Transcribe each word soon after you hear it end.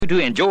To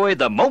enjoy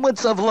the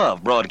Moments of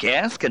Love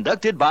broadcast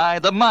conducted by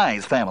the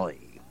Mize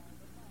family.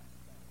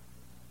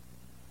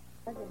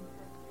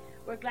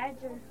 We're glad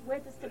you're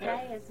with us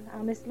today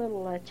on this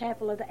little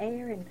chapel of the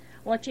air, and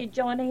want you to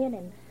join in,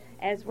 and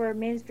as we're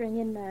ministering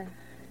in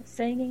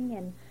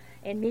singing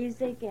and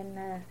music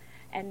and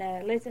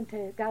listen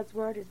to God's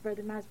Word as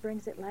Brother Mize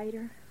brings it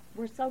later.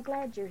 We're so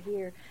glad you're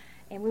here,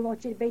 and we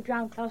want you to be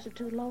drawn closer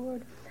to the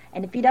Lord.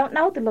 And if you don't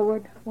know the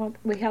Lord,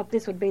 we hope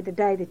this would be the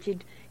day that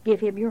you'd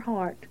give Him your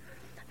heart.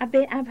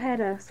 I've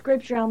had a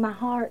scripture on my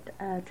heart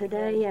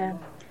today.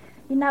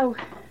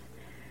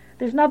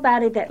 There's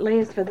nobody that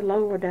lives for the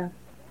Lord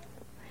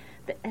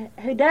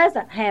who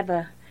doesn't have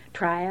a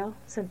trial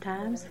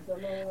sometimes.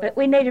 But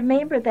we need to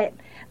remember that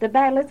the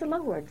battle is the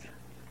Lord's.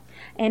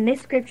 And this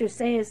scripture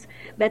says,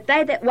 "But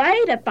they that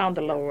wait upon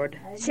the Lord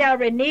shall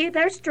renew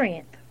their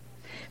strength.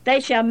 They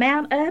shall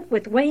mount up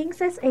with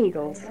wings as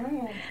eagles.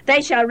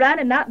 They shall run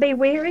and not be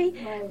weary.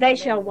 They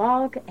shall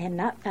walk and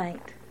not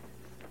faint."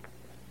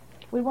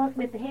 We want,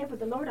 with the help of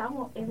the Lord, I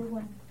want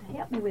everyone to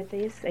help me with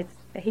this. It's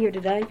here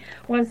today. I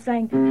want to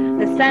sing,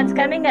 "The Sun's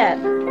Coming Up."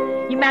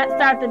 You might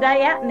start the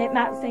day out and it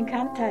might seem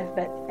kind of tough,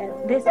 but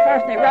this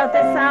person that wrote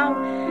this song,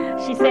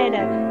 she said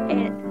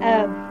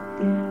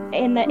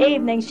in the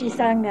evening she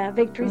sung a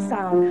victory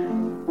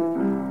song.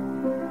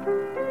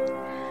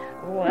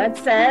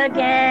 "Once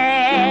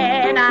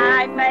again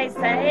I face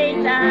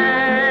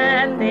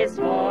Satan this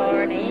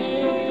morning,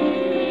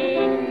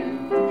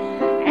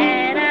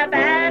 and I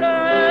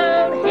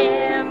battled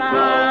him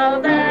all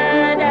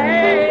the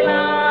day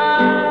long.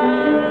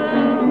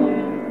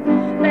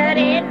 But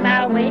in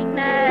my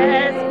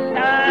weakness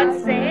God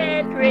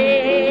sent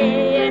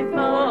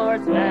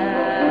reinforcements,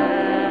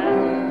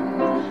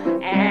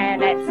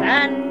 and at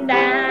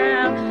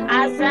sundown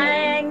I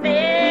sang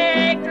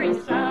victory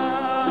song.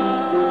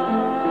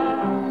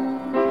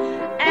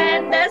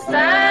 And the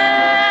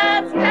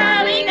sun's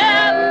coming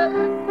up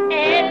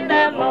in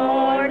the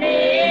morning.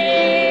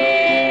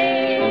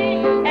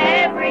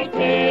 Every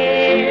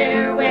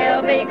tear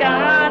will be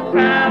gone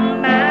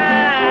from my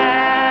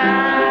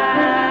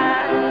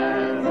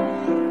eyes.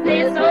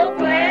 This old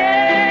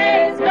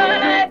clay's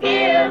gonna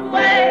give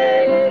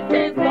way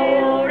to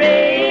glory.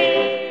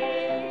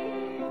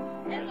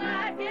 And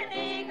like an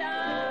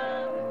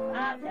eagle,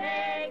 I'll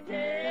take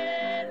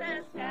to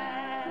the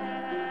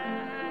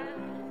sky.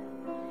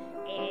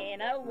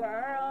 In a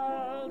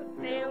world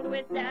filled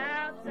with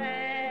doubts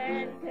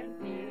and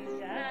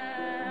confusion,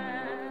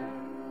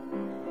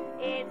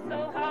 it's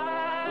so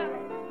hard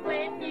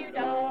when you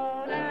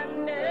don't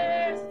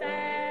understand.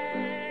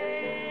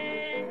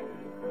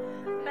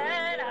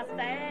 But I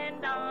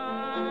stand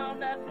on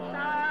the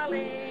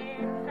solid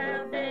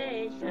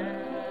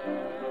foundation.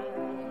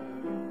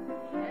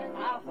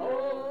 I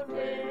hold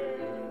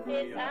to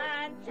His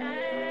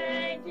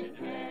unchanging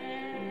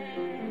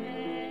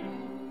hand.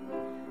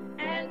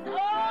 And oh,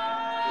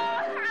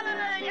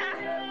 hallelujah,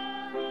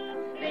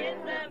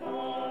 in the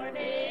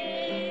morning,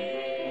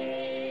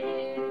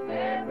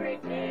 every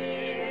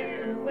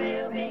tear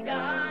will be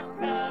gone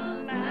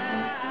from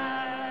my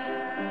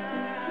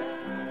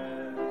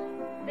eyes.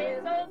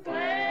 This old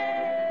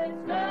clay's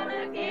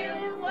gonna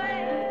give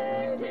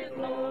way to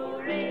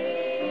glory.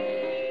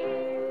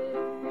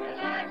 And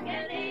like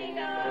an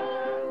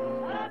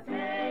eagle, I'll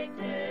take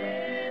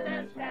to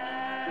the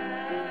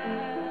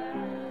sky.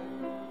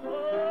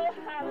 Oh,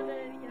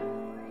 hallelujah.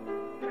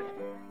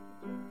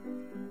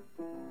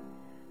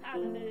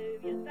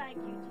 Hallelujah. Thank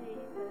you,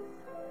 Jesus.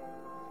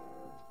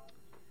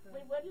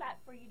 We would like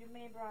for you to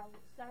remember our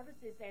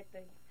services at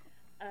the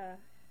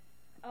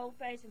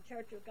Old-Fashioned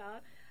Church of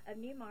God of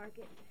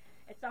Newmarket.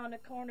 It's on the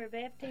corner of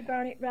F.T.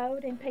 Burnett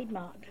Road and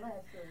Piedmont.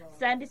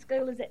 Sunday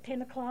school is at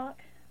 10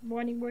 o'clock,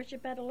 morning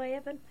worship at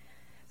 11,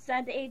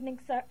 Sunday evening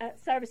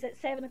service at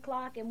 7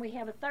 o'clock, and we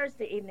have a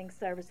Thursday evening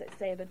service at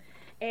 7.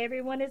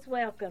 Everyone is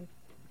welcome.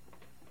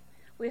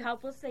 We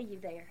hope we'll see you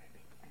there.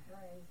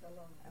 Praise the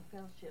Lord. Our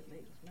fellowship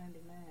meetings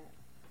Monday night.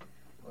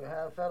 We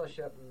have a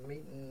fellowship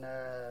meeting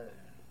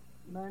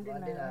Monday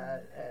Monday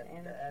night at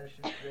and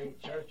Addison Street,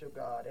 Church of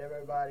God.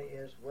 Everybody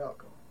is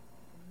welcome.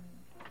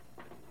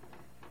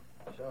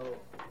 So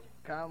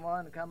come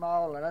on, come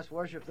all, and let's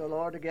worship the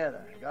Lord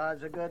together.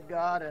 God's a good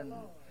God, and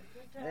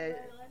the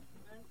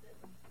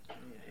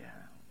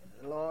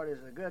Lord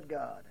is a good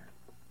God.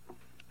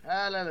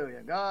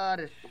 Hallelujah.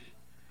 God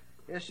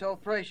is so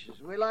precious.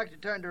 We like to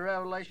turn to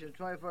Revelation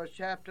 21st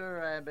chapter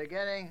and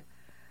beginning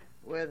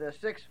with the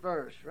 6th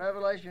verse.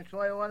 Revelation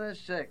 21 and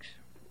 6.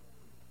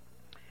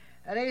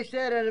 "And he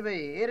said unto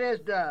me, It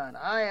is done.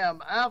 I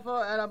am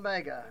Alpha and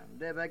Omega,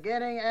 the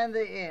beginning and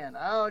the end.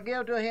 I will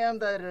give to him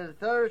that is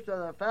thirst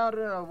of the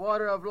fountain of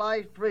water of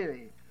life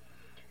freely.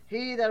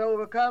 He that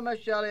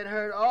overcometh shall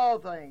inherit all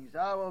things.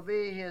 I will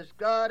be his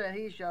God, and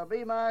he shall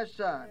be my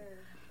son.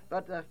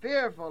 But the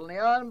fearful and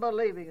the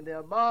unbelieving, the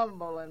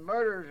abominable and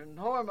murderers and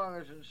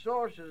whoremongers and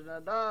sorcerers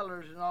and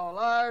idolaters and all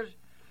liars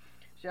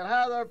shall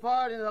have their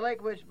part in the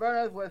lake which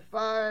burneth with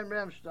fire and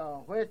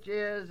brimstone, which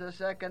is the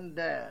second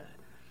death.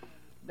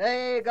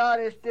 Today, God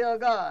is still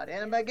God.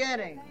 In the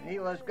beginning, He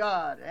was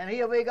God, and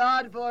He'll be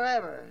God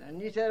forever.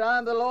 And He said,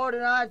 I'm the Lord,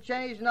 and I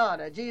change not.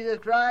 And Jesus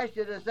Christ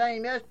is the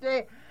same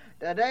yesterday,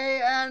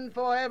 today, and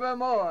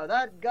forevermore.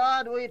 That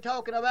God we're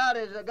talking about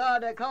is the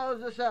God that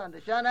caused the sun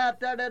to shine out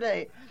there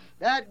today.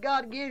 That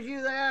God gives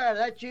you the air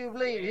that you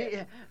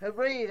breathe,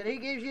 and He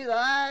gives you the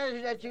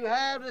eyes that you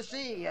have to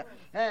see,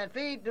 and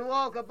feet to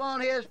walk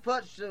upon His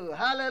footstool.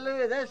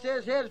 Hallelujah, this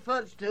is His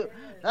footstool.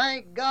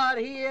 Thank God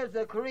He is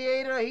the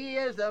Creator, He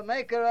is the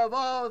maker of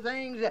all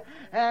things,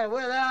 and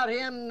without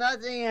Him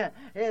nothing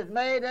is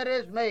made that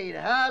is made.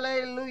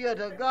 Hallelujah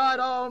to God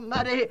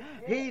Almighty.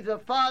 He's the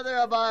Father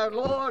of our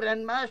Lord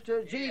and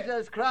Master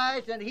Jesus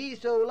Christ, and He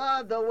so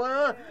loved the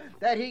world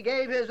that He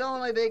gave His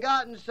only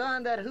begotten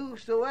Son, that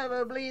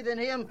whosoever believeth in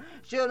Him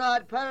shall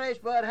not perish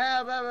but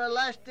have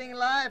everlasting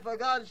life. For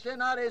God sent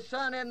not His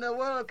Son in the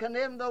world,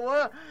 condemned the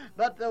world,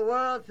 but the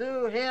world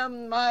through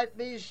Him might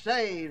be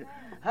saved.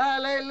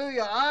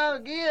 Hallelujah. I'll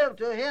give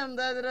to him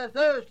that is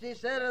thirsty, he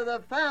said, of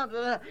the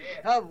fountain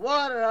of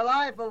water, a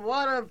life of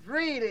water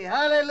freely.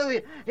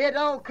 Hallelujah. It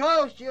don't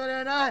cost you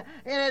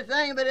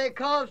anything, but it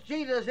cost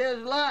Jesus his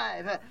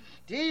life.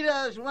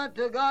 Jesus went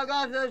to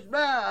Golgotha's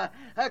brow.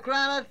 A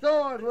crown of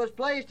thorns was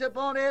placed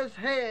upon his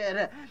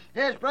head.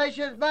 His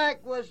precious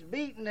back was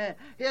beaten.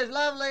 His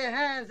lovely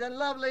hands and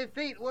lovely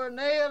feet were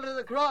nailed to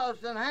the cross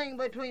and hung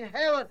between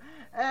heaven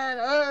and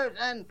earth,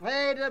 and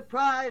paid the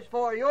price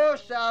for your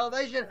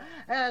salvation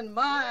and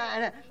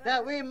mine,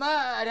 that we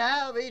might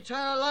have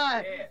eternal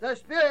life. The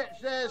Spirit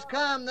says,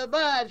 come. The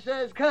bride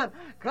says, come.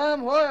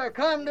 Come where?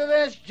 Come to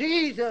this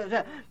Jesus.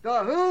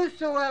 For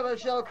whosoever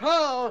shall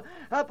call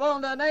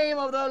upon the name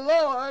of the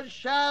Lord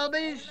shall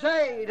be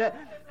saved.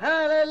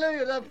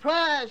 Hallelujah. The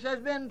price has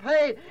been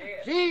paid.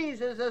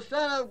 Jesus, the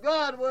Son of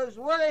God, was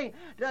willing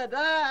to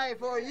die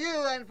for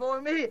you and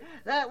for me,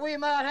 that we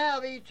might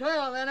have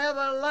eternal and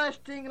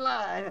everlasting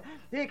life.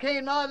 He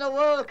came not in the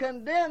world to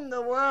condemn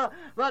the world,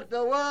 but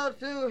the world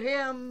through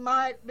him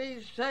might be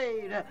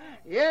saved.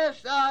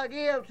 Yes, I'll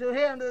give to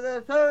him to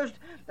the thirst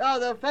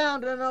of the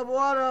fountain of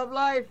water of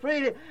life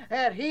freely,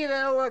 and he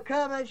that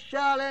overcometh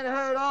shall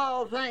inherit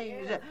all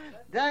things.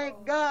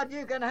 Thank God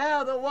you can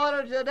have the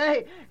water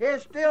today.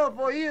 It's still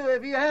for you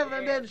if you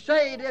haven't been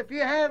saved, if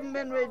you haven't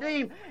been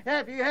redeemed,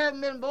 if you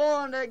haven't been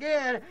born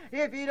again.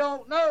 If you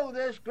don't know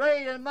this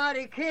great and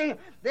mighty King,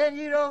 then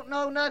you don't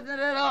know nothing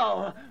at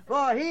all.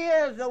 For he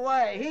is the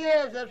way, he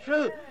is the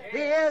truth, he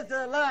is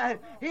the life,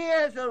 he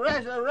is the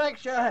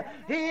resurrection,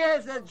 he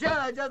is the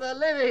judge of the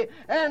living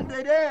and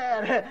the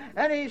dead.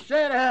 And he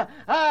said,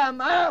 I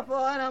am Alpha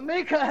and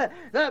Omega,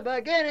 the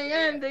beginning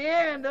and the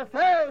end, the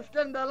first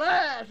and the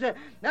last.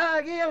 Now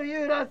I give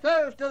you the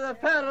thirst of the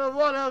fountain of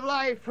water of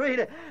life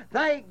freely.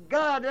 Thank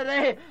God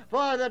today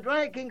for the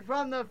drinking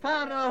from the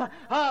fountain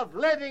of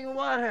living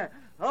water.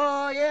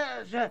 Oh,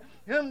 yes,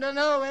 whom to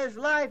know is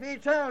life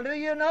eternal. Do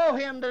you know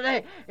him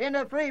today in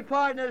the free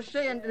pardon of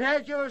sin?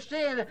 Has your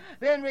sin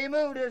been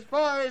removed as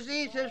far as the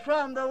east is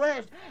from the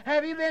west?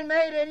 Have you been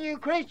made a new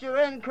creature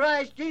in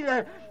Christ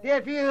Jesus?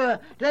 If you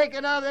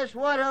taken of this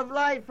water of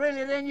life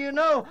freely, then you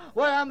know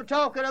what I'm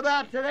talking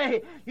about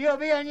today. You'll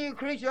be a new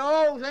creature.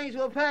 All things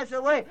will pass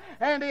away,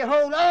 and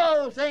behold,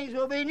 all things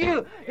will be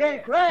new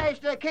in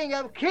Christ, the King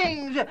of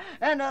kings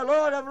and the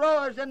Lord of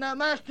lords, and the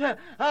Master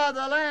of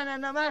the land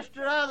and the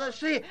Master of the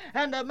sea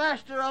and the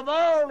Master of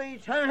all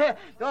eternity,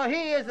 for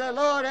he is the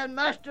Lord and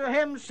Master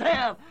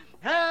himself.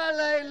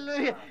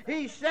 Hallelujah.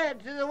 He said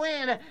to the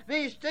wind,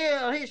 be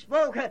still. He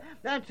spoke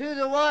unto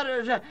the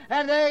waters,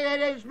 and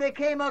it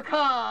became a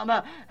calm.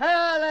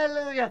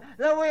 Hallelujah.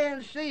 The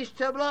wind ceased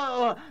to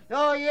blow.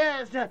 Oh,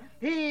 yes,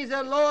 he's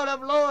the Lord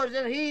of lords,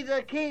 and he's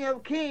the King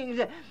of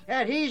kings,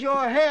 and he's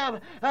your help,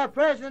 a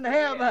present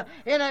help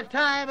in a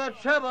time of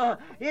trouble.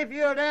 If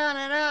you're down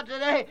and out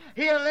today,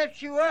 he'll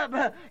lift you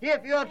up.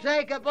 If you'll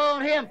take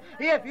upon him,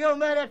 if you'll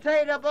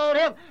meditate upon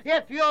him,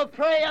 if you'll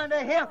pray unto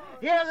him,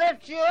 he'll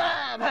lift you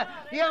up.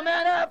 You'll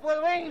mount up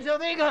with wings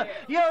of eagle.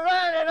 You'll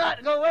run and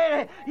not go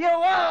weary. You'll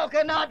walk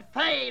and not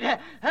faint.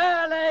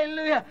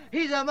 Hallelujah.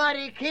 He's a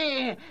mighty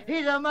King.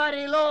 He's a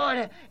mighty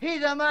Lord.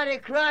 He's a mighty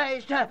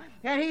Christ.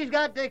 And he's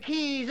got the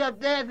keys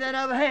of death and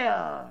of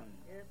hell.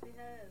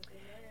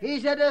 He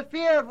said, the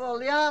fearful,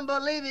 the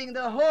unbelieving,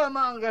 the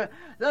whoremonger,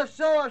 the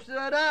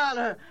sorcerer, the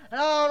idolater,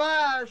 and all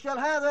liars shall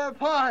have their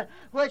part,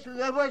 which in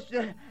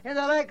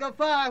the lake of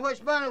fire,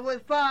 which burneth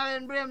with fire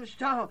and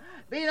brimstone.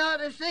 Be not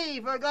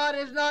deceived, for God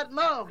is not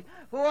mocked.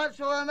 For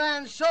whatsoever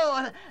man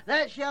soweth,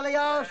 that shall he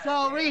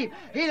also reap.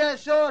 He that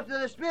soweth to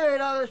the Spirit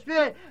of the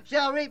Spirit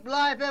shall reap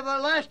life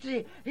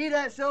everlasting. He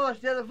that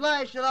soweth to the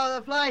flesh shall of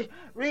the flesh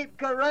reap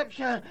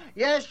corruption.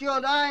 Yes,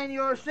 you'll die in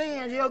your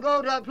sins. You'll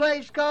go to a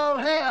place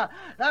called hell.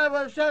 There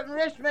was a certain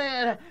rich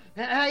man.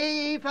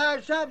 He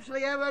fired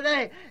sumptuously every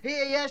day.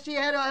 He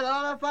had a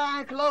lot of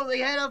fine clothing.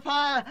 He had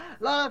a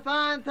lot of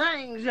fine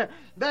things.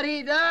 But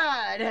he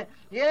died.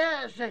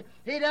 Yes,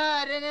 he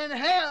died, and in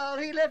hell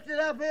he lifted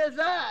up his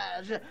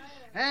eyes.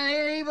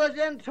 and he was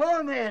in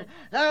torment.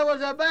 There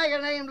was a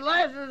beggar named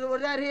Lazarus that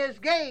was at his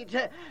gate,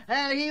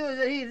 and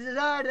he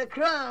desired the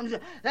crumbs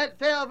that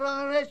fell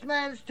from a rich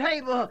man's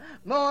table.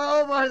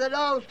 Moreover, the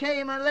dogs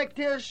came and licked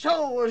his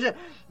sores.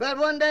 But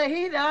one day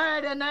he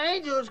died, and the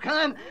angels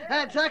come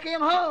and took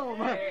him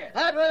home.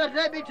 I'd rather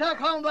they be took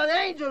home by the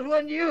angels,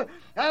 wouldn't you?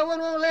 I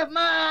wouldn't want to lift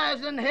my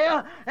eyes in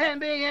hell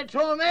and be in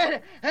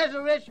torment as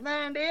a rich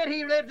man did.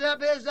 He lifted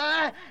up his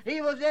eye.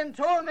 He was in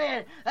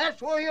torment.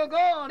 That's where you're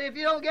going if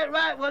you don't get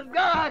right with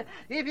God.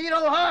 If you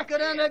don't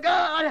hearken unto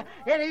God,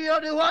 and if you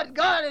don't do what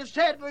God has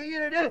said for you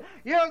to do,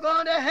 you're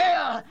going to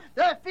hell.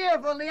 The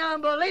fearful and the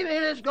unbelieving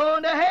is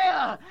going to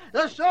hell.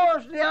 The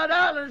sorcerers and the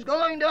idolaters is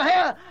going to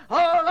hell.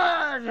 All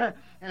liars.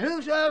 And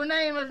whosoever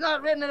name is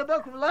not written in the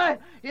book of life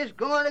is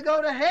going to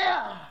go to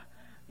hell.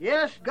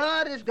 Yes,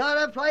 God has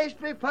got a place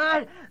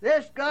prepared.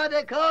 This God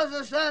that causes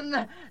the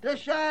sun to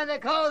shine,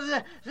 that causes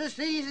the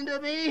season to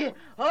be.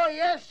 Oh,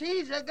 yes,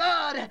 He's a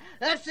God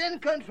that's in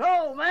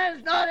control.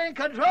 Man's not in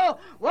control.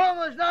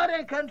 Woman's not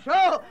in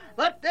control.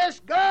 But this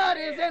God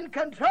is in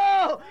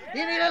control.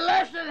 You need to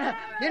listen.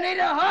 You need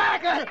to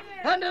hearken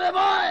unto the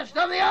voice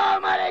of the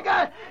Almighty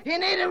God. You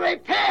need to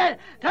repent.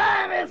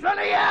 Time is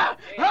running out.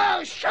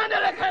 Oh,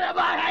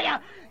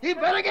 you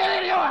better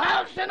get in your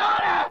house in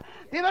order.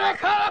 You better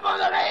call upon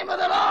the name of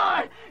the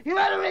Lord. You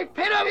better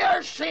repent of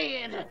your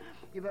sins.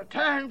 You better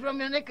turn from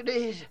your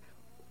iniquities,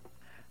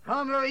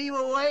 from your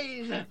evil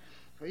ways.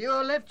 For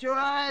you'll lift your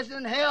eyes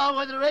in hell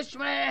with the rich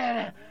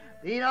man.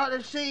 Be not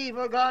deceived,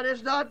 for God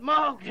is not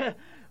mocked.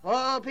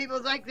 Oh, people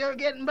think they're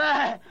getting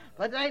by,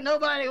 but there ain't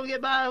nobody will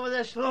get by with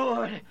this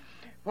Lord.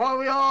 For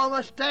we all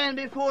must stand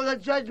before the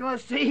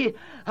judgment seat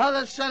of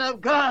the Son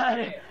of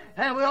God.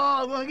 And we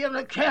all will give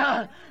an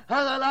account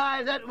of the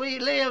life that we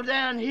live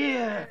down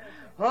here.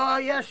 Oh,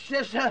 yes,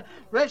 this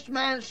rich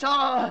man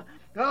saw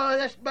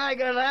this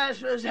beggar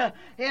Lazarus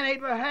in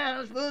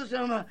Abraham's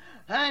bosom,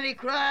 and he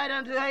cried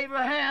unto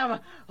Abraham,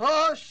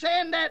 oh,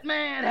 send that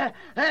man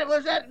that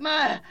was at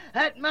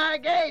my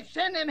gate.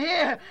 Send him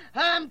here.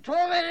 I'm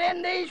tormented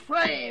in these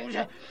flames.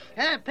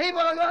 And people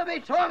are going to be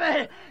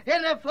tormented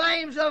in the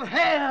flames of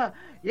hell.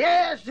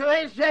 Yes, so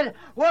he said,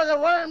 where the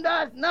worm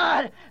doth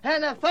not,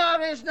 and the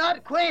fire is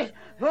not quenched,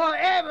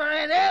 forever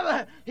and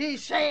ever, he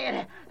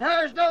said.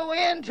 There's no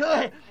end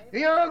to it.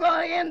 You're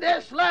going to end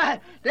this life.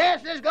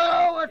 Death is going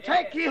to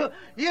overtake you,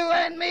 you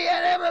and me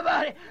and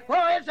everybody. For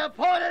it's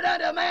appointed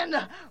unto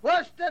man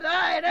was to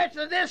die, and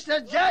after this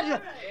the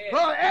judgment.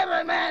 For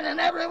every man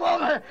and every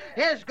woman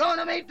is going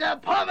to meet the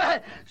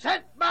appointment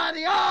sent by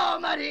the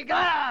Almighty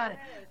God.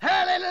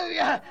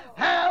 Hallelujah.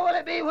 How will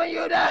it be when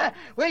you die?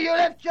 Will you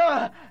lift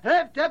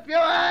up your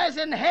eyes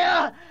in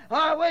hell,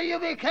 or will you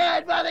be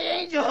carried by the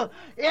angel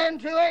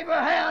into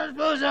Abraham's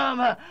bosom?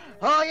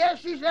 Oh,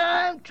 yes, he said,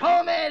 I'm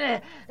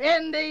tormented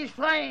in these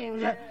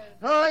flames.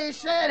 Oh, he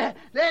said,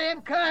 let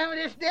him come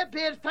and just dip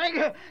his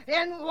finger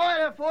in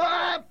water, for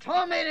I'm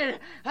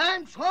tormented.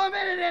 I'm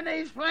tormented in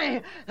these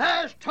flames.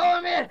 There's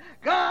torment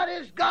God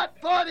has got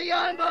for the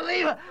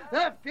unbeliever,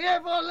 the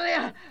fearful,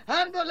 the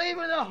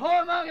unbeliever, the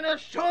whoremonger, and the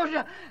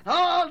soldier.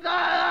 All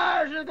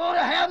liars are going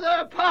to have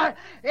their part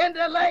in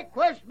the lake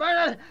which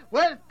burneth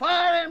with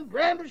fire and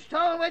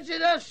brimstone, which is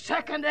the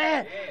second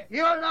death.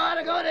 You're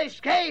not going to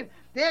escape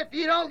if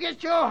you don't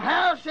get your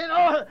house in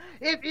order,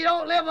 if you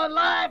don't live a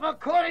life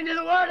according to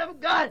the Word of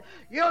God.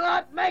 You'll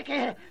not make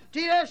it.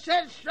 Jesus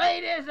said,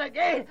 straight is the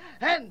gate,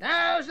 and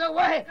narrow's the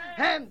way,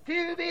 and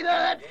few be there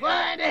that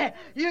find it.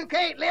 You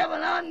can't live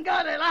an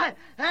ungodly life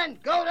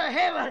and go to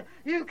heaven.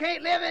 You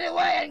can't live any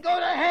way and go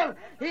to heaven.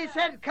 He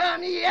said,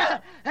 come ye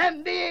out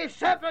and be ye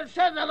separate,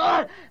 said the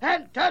Lord,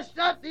 and touch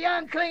not the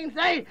unclean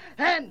thing,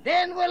 and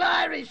then will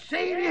I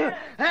receive you,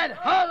 and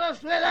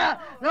harmless without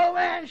no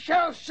man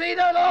shall see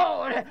the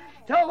Lord.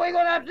 So we're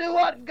going to have to do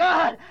what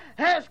God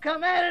has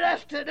commanded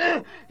us to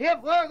do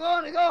if we're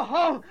going to go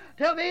home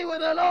to be with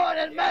the Lord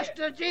and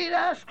Master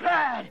Jesus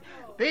Christ.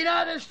 Be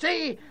not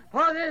deceived,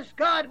 for this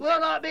God will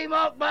not be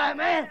mocked by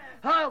man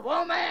or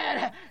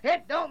woman.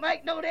 It don't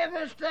make no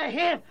difference to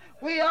him.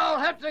 We all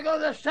have to go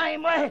the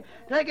same way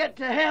to get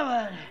to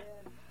heaven.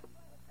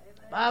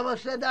 The Bible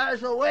said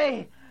there's a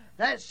way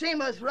that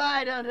seemeth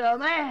right unto a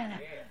man,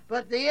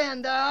 but the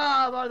end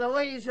thereof are the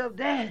ways of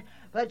death.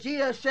 But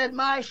Jesus said,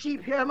 my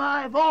sheep hear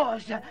my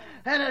voice,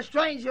 and a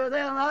stranger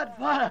they'll not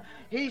follow.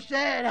 He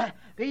said,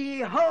 be ye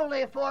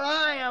holy, for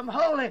I am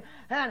holy,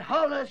 and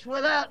holiness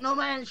without no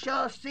man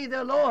shall see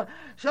the Lord.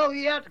 So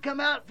you have to come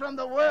out from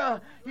the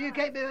world. You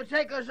can't be the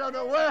takers of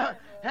the world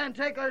and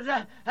takers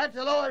at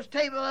the Lord's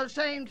table at the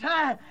same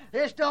time.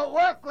 This don't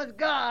work with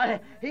God.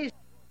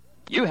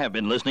 You have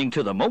been listening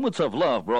to the Moments of Love broadcast.